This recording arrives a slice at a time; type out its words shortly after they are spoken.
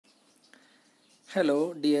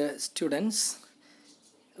Hello dear students,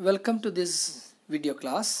 welcome to this video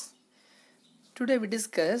class. Today we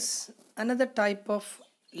discuss another type of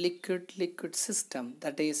liquid system,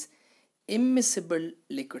 that is immiscible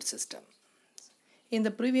liquid system. In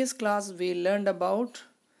the previous class we learned about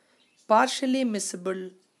partially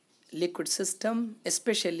miscible liquid system,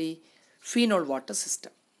 especially phenol water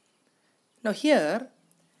system. Now here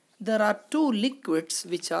there are two liquids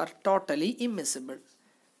which are totally immiscible.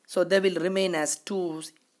 So they will remain as two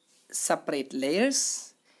separate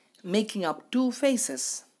layers making up two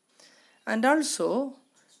phases, and also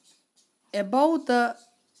above the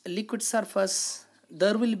liquid surface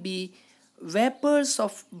there will be vapors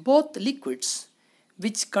of both liquids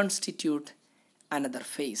which constitute another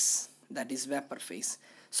phase, that is vapor phase.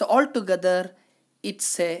 So altogether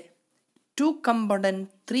it's a two component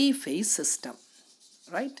three phase system,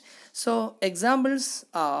 right? So examples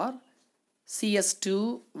are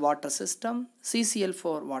CS2 water system,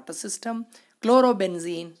 CCl4 water system,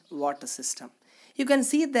 chlorobenzene water system. You can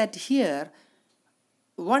see that here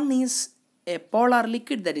one is a polar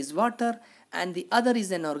liquid, that is water, and the other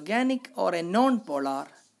is an organic or a non-polar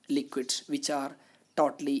liquid which are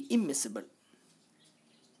totally immiscible.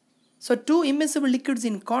 So two immiscible liquids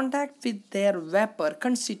in contact with their vapor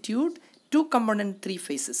constitute two component three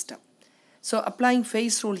phase system. So applying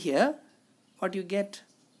phase rule here, what you get?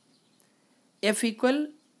 F equal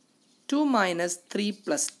 2 minus 3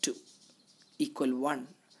 plus 2 equal 1.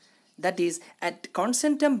 That is, at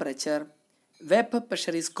constant temperature, vapor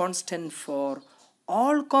pressure is constant for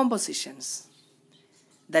all compositions.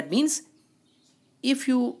 That means if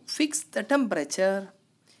you fix the temperature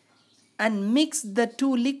and mix the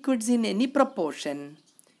two liquids in any proportion,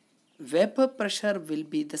 vapor pressure will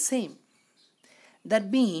be the same.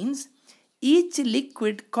 That means each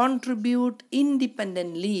liquid contribute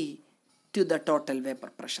independently to the total vapor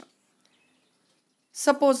pressure.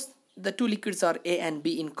 Suppose the two liquids are A and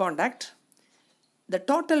B in contact. The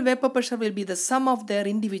total vapor pressure will be the sum of their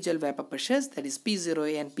individual vapor pressures, that is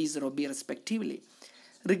P0A and P0B respectively,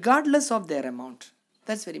 regardless of their amount.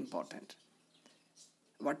 That's very important.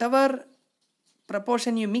 Whatever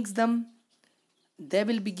proportion you mix them, they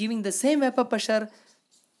will be giving the same vapor pressure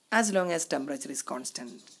as long as temperature is constant.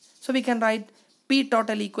 So we can write P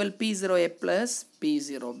total equal P0A plus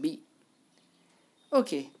P0B.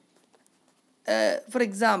 Okay, for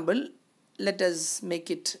example, let us make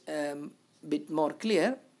it a bit more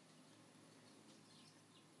clear.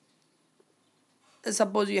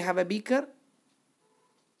 Suppose you have a beaker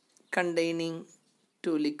containing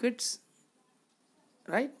two liquids,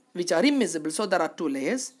 right, which are immiscible. So there are two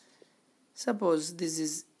layers. Suppose this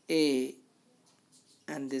is A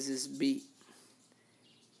and this is B.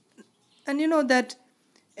 And you know that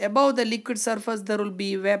above the liquid surface there will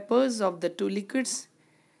be vapors of the two liquids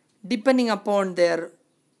depending upon their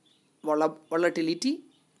volatility,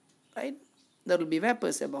 right? There will be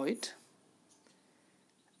vapors above it,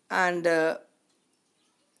 and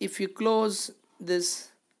if you close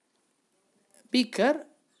this beaker,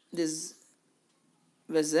 this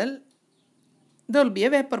vessel, there will be a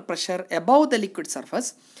vapor pressure above the liquid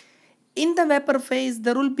surface. In the vapor phase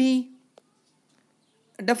there will be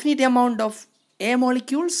a definite amount of A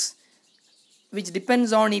molecules which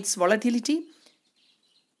depends on its volatility,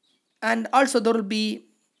 and also there will be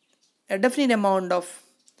a definite amount of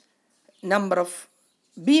number of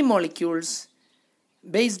B molecules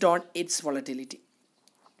based on its volatility.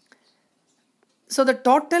 So the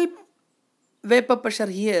total vapor pressure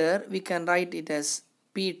here we can write it as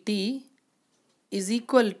PT is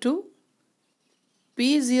equal to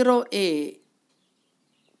P0A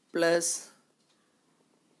plus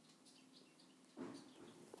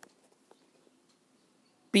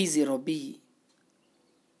P0B.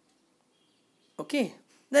 Okay,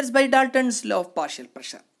 that's by Dalton's law of partial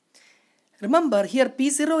pressure. Remember here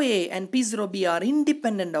P0A and P0B are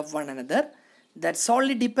independent of one another, that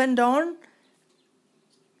solely depend on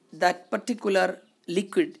that particular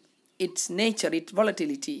liquid, its nature, its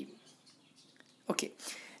volatility. Okay,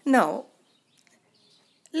 now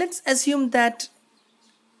let's assume that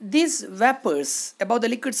these vapors above the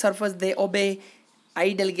liquid surface, they obey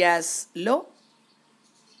ideal gas law.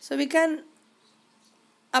 So we can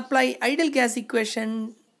apply ideal gas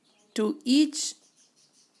equation to each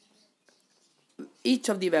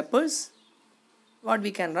of the vapors. What we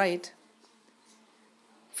can write?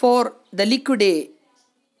 For the liquid A,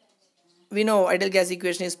 we know ideal gas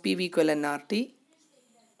equation is PV equivalent RT,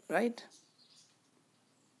 right?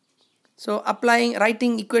 So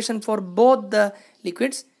writing equation for both the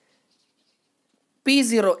liquids,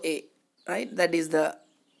 P0A, right, that is the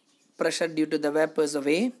pressure due to the vapors of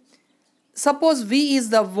A, suppose V is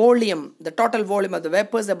the volume, the total volume of the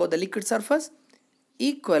vapors above the liquid surface,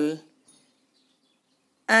 equal,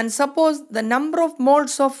 and suppose the number of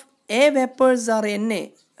moles of A vapors are Na,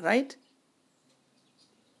 right?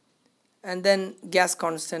 And then gas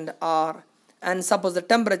constant R, and suppose the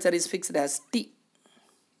temperature is fixed as T.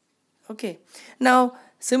 Okay, now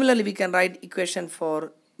similarly we can write equation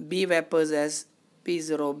for B vapors as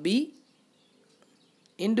P0B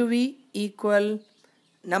into V equal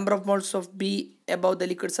number of moles of B above the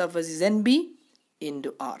liquid surface is NB into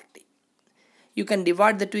RT. You can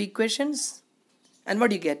divide the two equations, and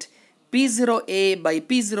what you get? P0A by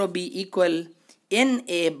P0B equal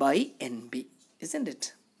NA by NB, isn't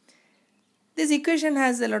it? This equation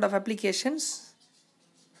has a lot of applications.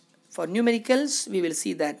 For numericals, we will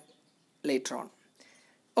see that later on.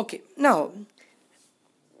 Okay, now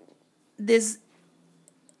this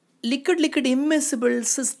liquid-liquid immiscible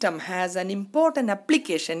system has an important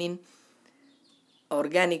application in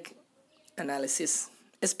organic analysis,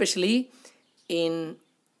 especially in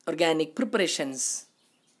organic preparations,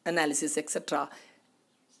 analysis, etc.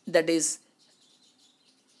 That is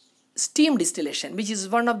steam distillation, which is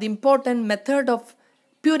one of the important method of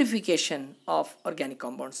purification of organic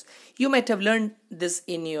compounds. You might have learned this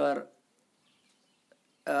in your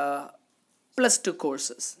 +2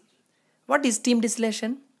 courses. What is steam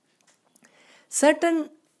distillation? Certain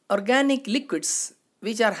organic liquids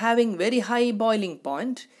which are having very high boiling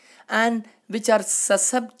point and which are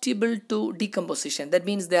susceptible to decomposition. That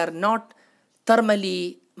means they are not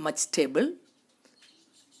thermally much stable,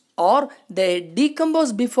 or they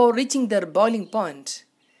decompose before reaching their boiling point.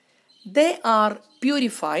 They are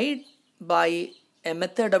purified by a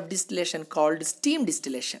method of distillation called steam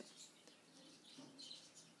distillation.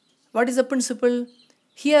 What is the principle?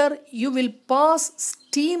 Here you will pass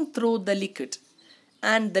steam through the liquid,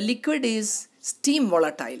 and the liquid is steam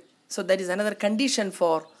volatile. So that is another condition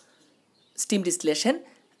for steam distillation.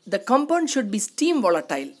 The compound should be steam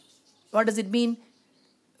volatile. What does it mean?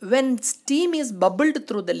 When steam is bubbled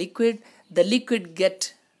through the liquid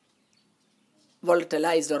get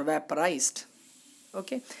volatilized or vaporized.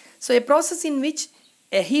 Okay, so a process in which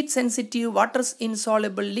a heat sensitive water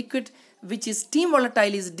insoluble liquid which is steam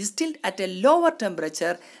volatile is distilled at a lower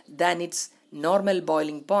temperature than its normal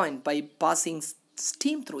boiling point by passing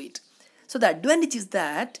steam through it. So the advantage is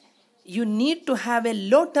that you need to have a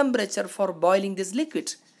low temperature for boiling this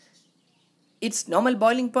liquid. Its normal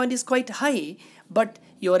boiling point is quite high, but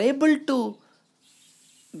you are able to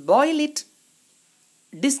boil it,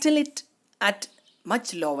 distill it at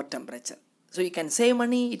much lower temperature. So you can save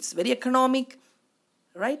money, it's very economic,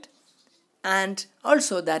 right? And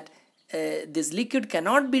also that this liquid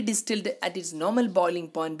cannot be distilled at its normal boiling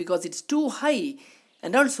point because it's too high,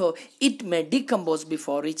 and also it may decompose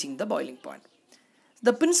before reaching the boiling point.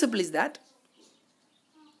 The principle is that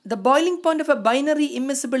the boiling point of a binary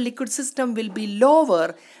immiscible liquid system will be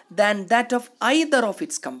lower than that of either of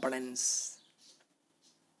its components.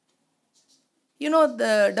 You know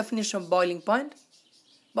the definition of boiling point?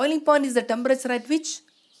 Boiling point is the temperature at which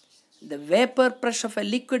the vapor pressure of a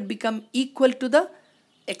liquid become equal to the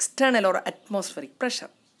external or atmospheric pressure.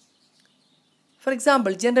 For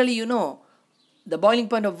example, generally you know the boiling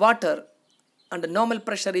point of water under normal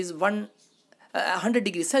pressure is 100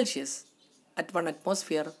 degrees Celsius at 1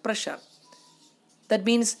 atmosphere pressure. That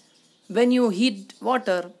means when you heat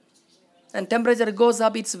water and temperature goes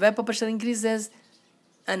up, its vapor pressure increases,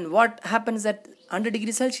 and what happens at 100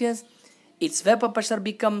 degrees Celsius? Its vapor pressure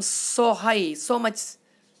becomes so high, so much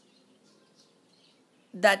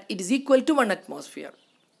that it is equal to 1 atmosphere,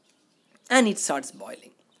 and it starts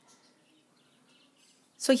boiling.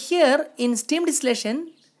 So here in steam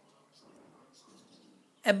distillation,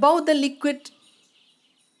 above the liquid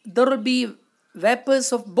there will be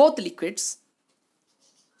vapors of both liquids.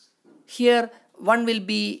 Here one will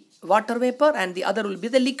be water vapor and the other will be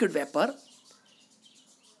the liquid vapor.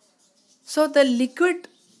 So the liquid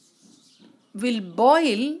will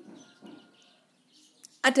boil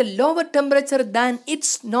at a lower temperature than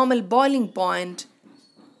its normal boiling point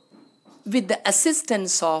with the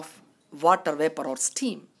assistance of water vapor or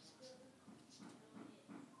steam.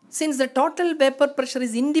 Since the total vapor pressure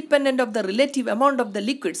is independent of the relative amount of the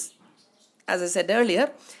liquids, as I said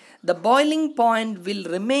earlier, the boiling point will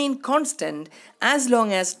remain constant as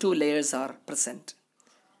long as two layers are present.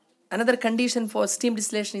 Another condition for steam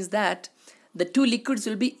distillation is that the two liquids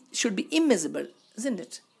should be immiscible, isn't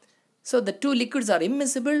it? So the two liquids are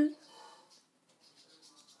immiscible,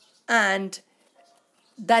 and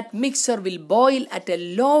that mixture will boil at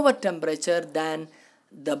a lower temperature than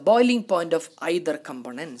the boiling point of either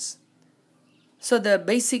components. So the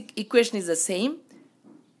basic equation is the same.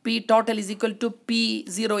 P total is equal to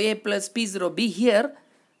P0A plus P0B. Here,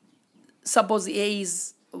 suppose A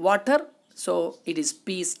is water, so it is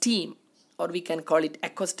P steam, or we can call it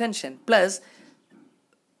aqueous tension, plus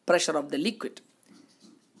pressure of the liquid.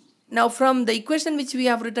 Now from the equation which we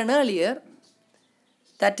have written earlier,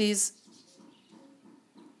 that is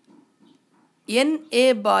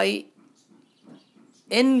NA by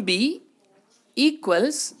NB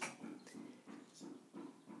equals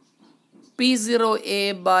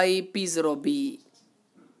P0A by P0B.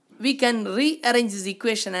 We can rearrange this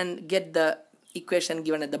equation and get the equation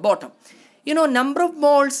given at the bottom. You know, number of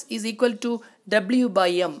moles is equal to W by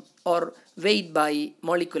M, or weight by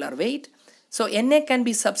molecular weight. So Na can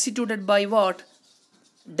be substituted by what?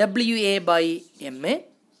 Wa by Ma.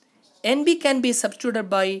 Nb can be substituted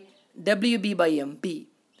by Wb by Mb.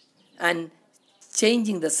 And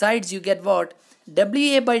changing the sides, you get what? Wa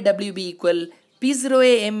by Wb equal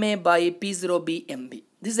P0A Ma by P0B Mb.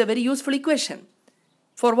 This is a very useful equation.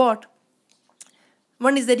 For what?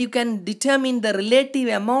 One is that you can determine the relative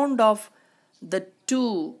amount of the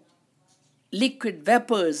two liquid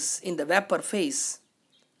vapors in the vapor phase,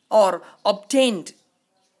 or obtained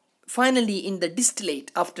finally in the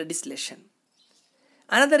distillate after distillation.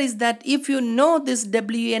 Another is that if you know this Wa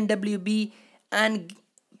and Wb and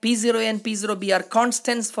P0 and P0b are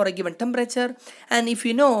constants for a given temperature, and if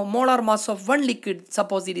you know molar mass of one liquid,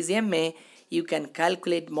 suppose it is Ma, you can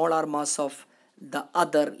calculate molar mass of the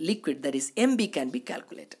other liquid, that is Mb, can be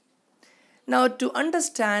calculated. Now to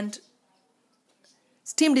understand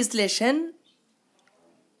steam distillation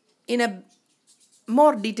in a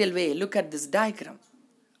more detailed way, look at this diagram,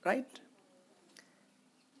 right?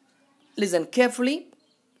 Listen carefully.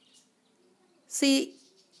 See,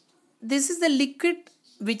 this is the liquid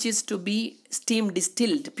which is to be steam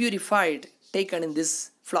distilled, purified, taken in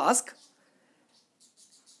this flask.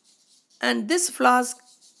 And this flask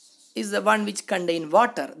is the one which contains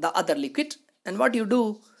water, the other liquid. And what you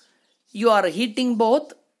do, you are heating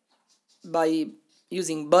both by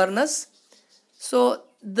using burners. So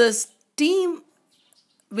the steam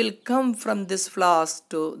will come from this flask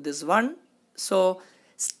to this one. So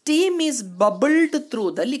steam is bubbled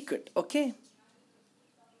through the liquid, okay?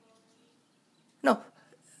 Now,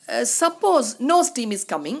 suppose no steam is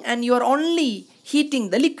coming and you are only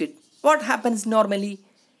heating the liquid. What happens normally?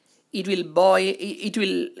 It will boil, it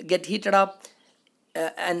will get heated up,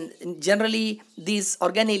 and generally these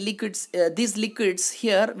organic liquids, these liquids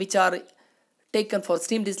here which are taken for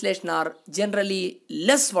steam distillation are generally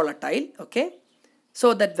less volatile, okay?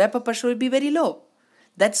 So that vapor pressure will be very low.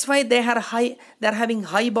 That's why they are having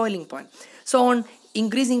high boiling point. So on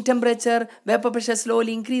increasing temperature, vapor pressure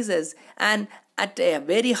slowly increases, and at a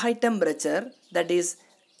very high temperature, that is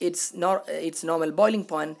its normal boiling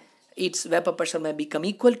point, its vapor pressure may become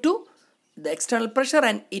equal to the external pressure,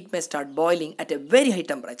 and it may start boiling at a very high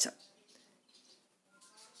temperature.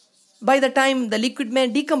 By the time the liquid may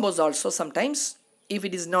decompose also sometimes, if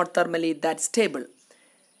it is not thermally that stable.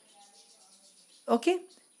 Okay,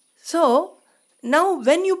 so now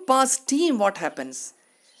when you pass steam, what happens?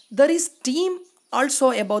 There is steam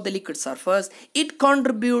also above the liquid surface. It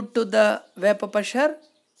contributes to the vapor pressure,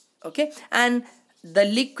 okay, and the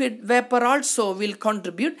liquid vapor also will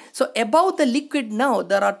contribute. So above the liquid now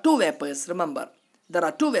there are two vapors. Remember, there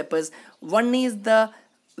are two vapors. One is the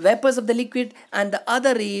vapors of the liquid and the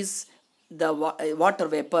other is the water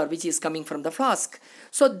vapor which is coming from the flask.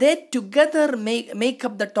 So they together make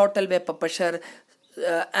up the total vapor pressure,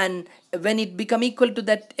 and when it become equal to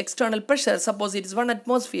that external pressure, suppose it is 1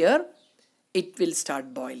 atmosphere, it will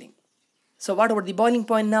start boiling. So what about the boiling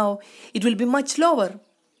point now? It will be much lower.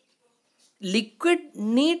 Liquid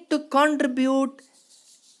need to contribute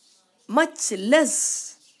much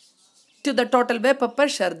less to the total vapor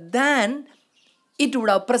pressure than it would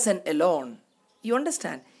have present alone. You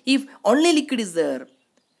understand? If only liquid is there,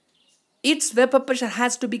 its vapor pressure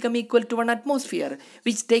has to become equal to 1 atmosphere,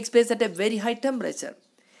 which takes place at a very high temperature.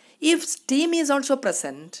 If steam is also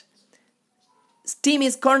present, steam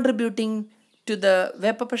is contributing to the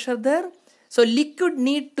vapor pressure there. So liquid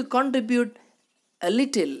need to contribute a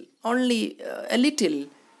little, only a little,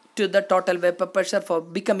 to the total vapor pressure for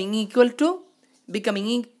becoming equal to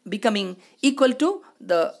the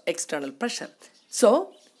external pressure.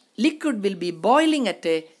 So liquid will be boiling at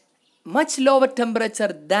a much lower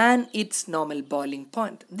temperature than its normal boiling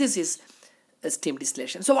point. This is a steam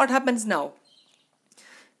distillation. So what happens now?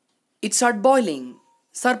 It starts boiling.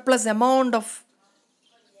 Surplus amount of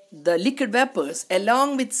the liquid vapors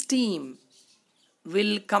along with steam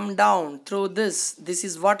will come down through this. This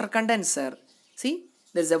is water condenser. See,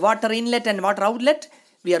 there is a water inlet and water outlet.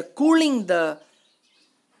 We are cooling the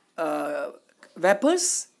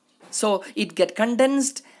vapors, So it get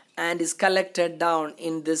condensed and is collected down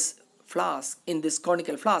in this flask, in this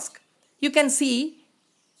conical flask. You can see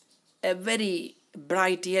a very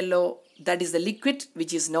bright yellow, that is the liquid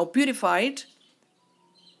which is now purified,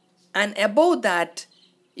 and above that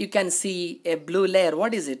you can see a blue layer.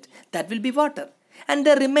 What is it? That will be water, and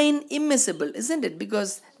they remain immiscible, isn't it?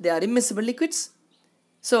 Because they are immiscible liquids.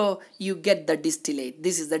 So you get the distillate.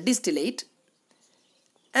 This is the distillate,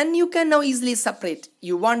 and you can now easily separate.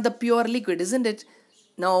 You want the pure liquid, isn't it?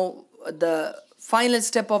 Now the final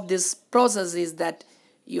step of this process is that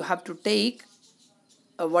you have to take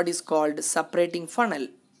what is called separating funnel,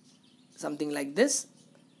 something like this,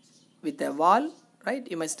 with a valve, right?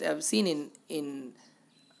 You must have seen in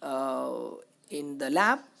the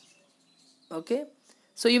lab. Okay,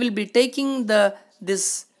 so you will be taking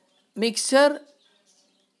this mixture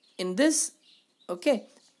in this, okay,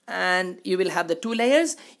 and you will have the two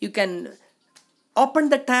layers. You can open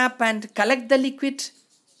the tap and collect the liquid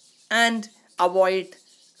and avoid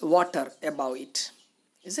water above it,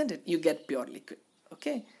 isn't it? You get pure liquid.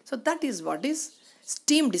 Okay, so that is what is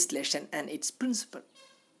steam distillation and its principle.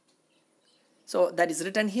 So that is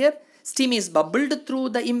written here. Steam is bubbled through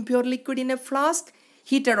the impure liquid in a flask,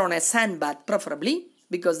 heated on a sand bath preferably,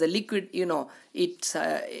 because the liquid, you know, it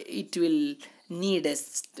will need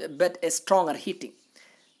a stronger heating.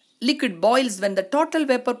 Liquid boils when the total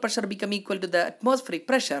vapor pressure become equal to the atmospheric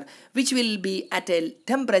pressure, which will be at a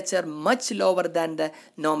temperature much lower than the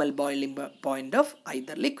normal boiling point of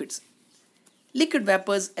either liquids. Liquid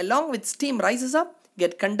vapors along with steam rises up,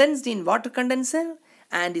 get condensed in water condenser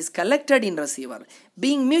and is collected in receiver.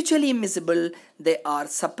 Being mutually immiscible, they are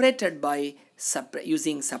separated by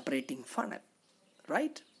using separating funnel,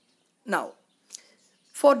 right? Now,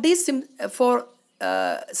 for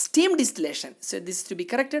steam distillation, so this is to be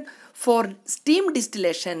corrected. For steam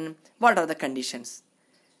distillation, what are the conditions?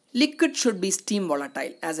 Liquid should be steam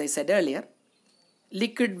volatile, as I said earlier.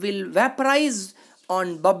 Liquid will vaporize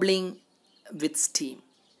on bubbling with steam.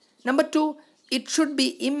 Number two, it should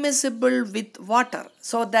be immiscible with water,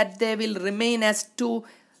 so that they will remain as two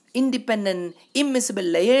independent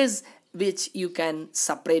immiscible layers which you can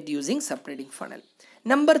separate using separating funnel.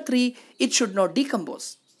 Number three, it should not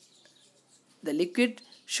decompose. The liquid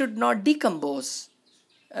should not decompose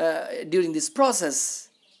during this process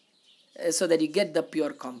so that you get the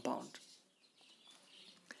pure compound.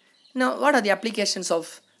 Now, what are the applications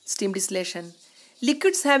of steam distillation?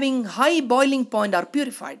 Liquids having high boiling point are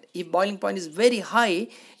purified. If boiling point is very high,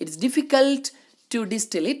 it is difficult to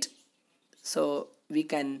distill it. So we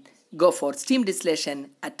can go for steam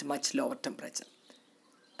distillation at much lower temperature.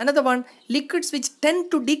 Another one, liquids which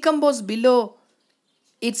tend to decompose below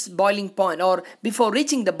its boiling point or before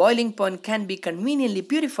reaching the boiling point can be conveniently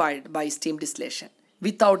purified by steam distillation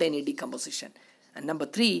without any decomposition. And number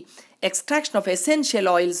three, extraction of essential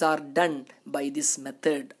oils are done by this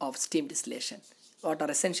method of steam distillation. What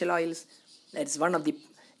are essential oils? That is one of the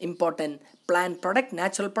important plant product,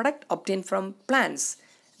 natural product obtained from plants.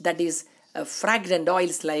 That is fragrant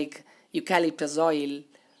oils like eucalyptus oil,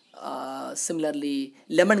 similarly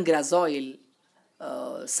lemongrass oil,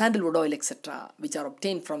 sandalwood oil, etc., which are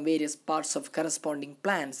obtained from various parts of corresponding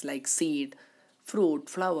plants like seed, fruit,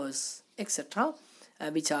 flowers, etc.,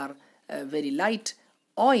 which are very light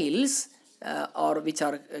oils or which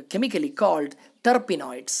are chemically called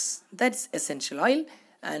terpenoids. That's essential oil,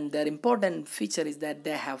 and their important feature is that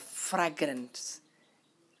they have fragrance,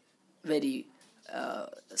 very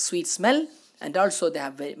sweet smell, and also they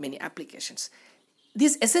have very many applications.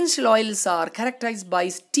 These essential oils are characterized by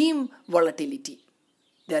steam volatility.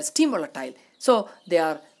 They are steam volatile. So they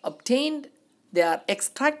are obtained, they are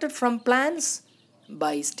extracted from plants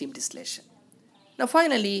by steam distillation. Now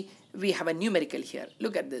finally, we have a numerical here.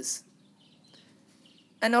 Look at this.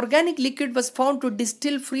 An organic liquid was found to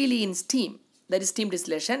distill freely in steam, that is steam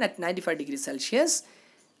distillation at 95 degrees Celsius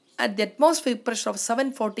at the atmospheric pressure of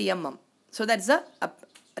 740 mm. So that's the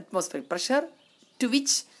atmospheric pressure to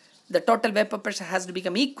which the total vapor pressure has to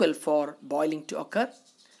become equal for boiling to occur.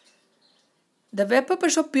 The vapor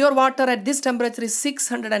pressure of pure water at this temperature is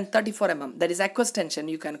 634 mm, that is aqueous tension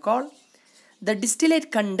you can call. The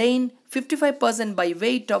distillate contain 55% by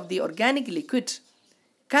weight of the organic liquid.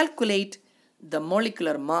 Calculate the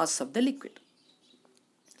molecular mass of the liquid.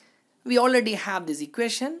 We already have this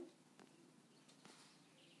equation,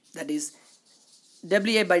 that is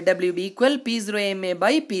WA by WB equal P0 MA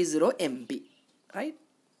by P0 MB, right?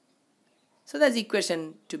 So that's the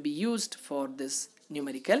equation to be used for this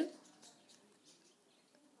numerical.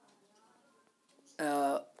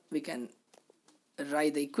 We can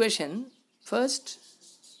write the equation first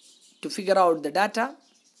to figure out the data.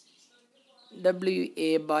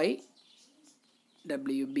 WA by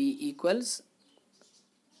WB equals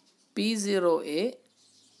P0A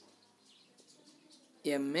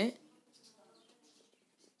MA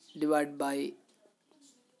divided by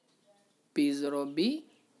P0B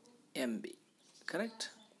MB. Correct?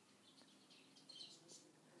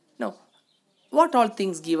 Now, what all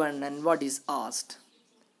things given and what is asked?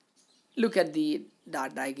 Look at the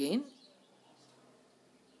data again.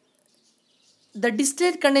 The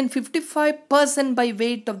distillate contains 55% by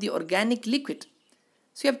weight of the organic liquid.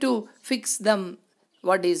 So you have to fix them,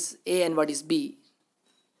 what is A and what is B.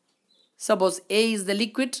 Suppose A is the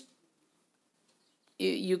liquid,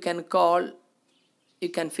 you can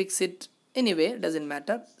fix it anyway, doesn't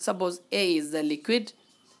matter. Suppose A is the liquid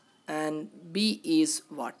and B is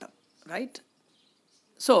water, right?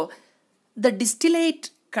 So the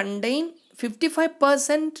distillate contain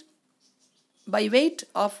 55% by weight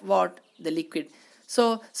of what? The liquid.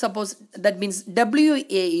 So suppose that means WA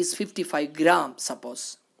is 55 grams,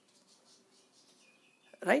 suppose,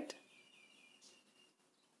 right?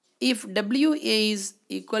 If WA is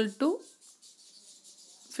equal to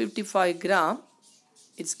 55 gram,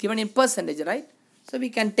 it's given in percentage, right? So we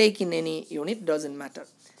can take in any unit, doesn't matter.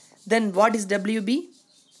 Then what is WB?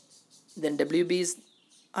 Then WB is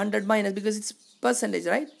 100 minus, because it's percentage,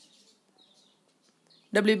 right?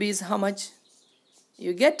 WB is how much?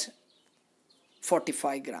 You get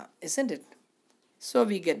 45 gram, isn't it? So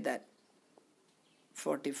we get that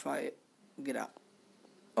 45 gram.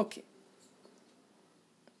 Okay.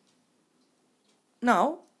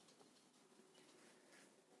 Now,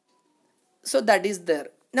 so that is there.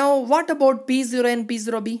 Now what about P0 and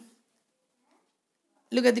P0B?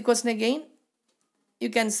 Look at the question again. You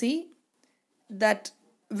can see that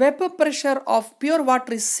vapor pressure of pure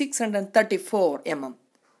water is 634 mm.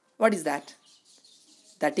 What is that?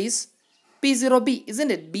 That is P0B,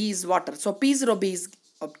 isn't it? B is water. So P0B is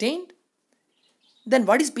obtained. Then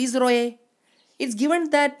what is P0A? It's given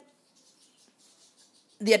that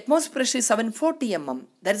the atmospheric pressure is 740 mm.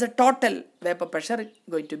 That is a total vapor pressure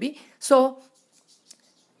going to be. So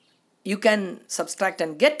you can subtract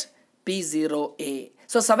and get P0A.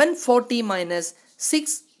 So 740 minus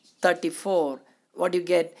 634, what you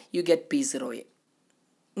get? You get P0A.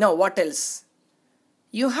 Now what else?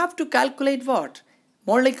 You have to calculate what?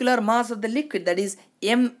 Molecular mass of the liquid, that is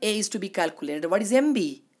MA is to be calculated. What is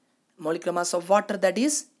MB? Molecular mass of water, that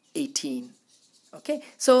is 18. Okay,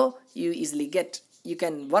 so you easily get, you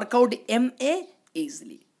can work out MA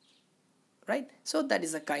easily, right? So that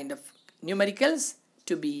is a kind of numericals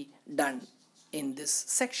to be done in this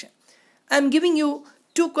section. I am giving you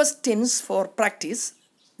 2 questions for practice.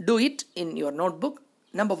 Do it in your notebook.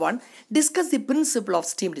 Number 1, discuss the principle of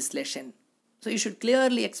steam distillation. So you should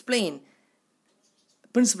clearly explain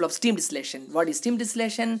principle of steam distillation. What is steam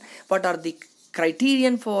distillation? What are the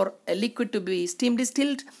criterion for a liquid to be steam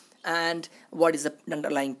distilled? And what is the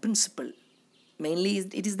underlying principle? Mainly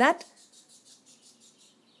it is that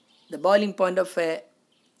the boiling point of a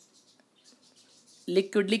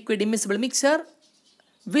liquid-liquid immiscible mixture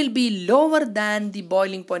will be lower than the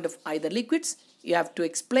boiling point of either liquids. You have to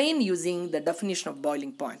explain using the definition of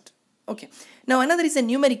boiling point. Okay. Now another is a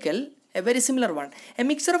numerical, a very similar one. A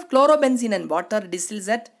mixture of chlorobenzene and water distills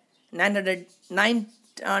at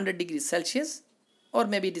 900 degrees Celsius, or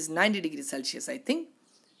maybe it is 90 degrees Celsius, I think,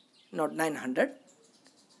 not 900.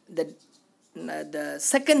 The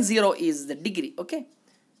second 0 is the degree, okay,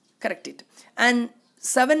 correct it. And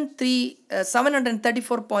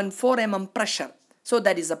 734.4 mm pressure. So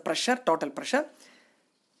that is the pressure, total pressure.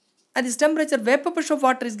 At this temperature, vapor pressure of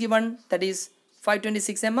water is given, that is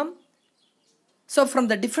 526 mm. So from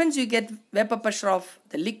the difference you get vapor pressure of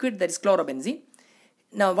the liquid, that is chlorobenzene.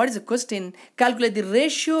 Now what is the question? Calculate the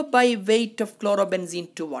ratio by weight of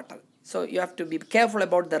chlorobenzene to water. So you have to be careful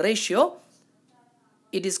about the ratio.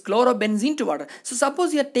 It is chlorobenzene to water. So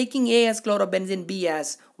suppose you are taking A as chlorobenzene, B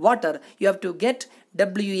as water, you have to get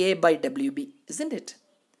WA by WB, isn't it?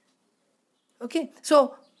 Okay,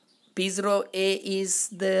 so P0A is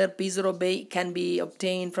there, P0B can be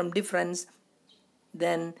obtained from difference.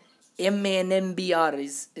 Then MA and MBR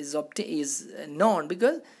is known,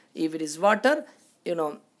 because if it is water, you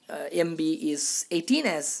know, MB is 18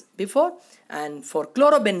 as before, and for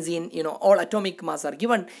chlorobenzene, you know, all atomic mass are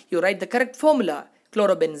given. You write the correct formula,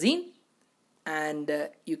 chlorobenzene, and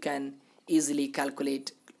you can easily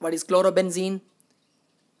calculate what is chlorobenzene.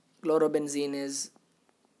 Chlorobenzene is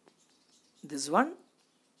this one,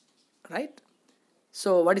 right?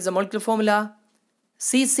 So what is the molecular formula?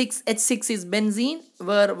 C6H6 is benzene,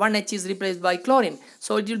 where 1 H is replaced by chlorine.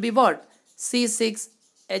 So it will be what?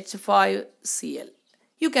 C6H5Cl.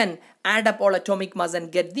 You can add up all atomic mass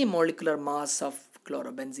and get the molecular mass of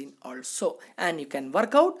chlorobenzene also, and you can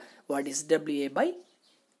work out what is Wa by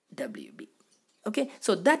Wb. Okay,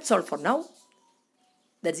 so that's all for now.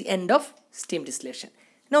 That's the end of steam distillation.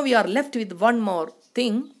 Now we are left with one more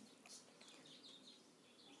thing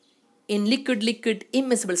in liquid-liquid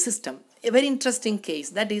immiscible system. A very interesting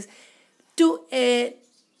case, that is, to an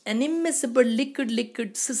immiscible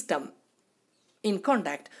liquid-liquid system in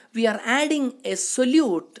contact, we are adding a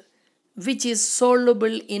solute which is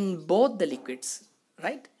soluble in both the liquids,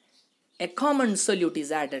 right? A common solute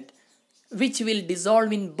is added which will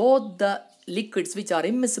dissolve in both the liquids which are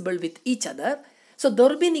immiscible with each other. So there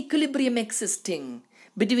will be an equilibrium existing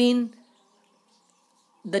between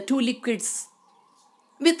the two liquids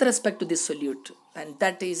with respect to this solute, and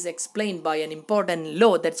that is explained by an important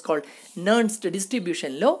law that's called Nernst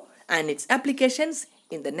distribution law, and its applications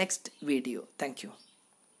in the next video. Thank you.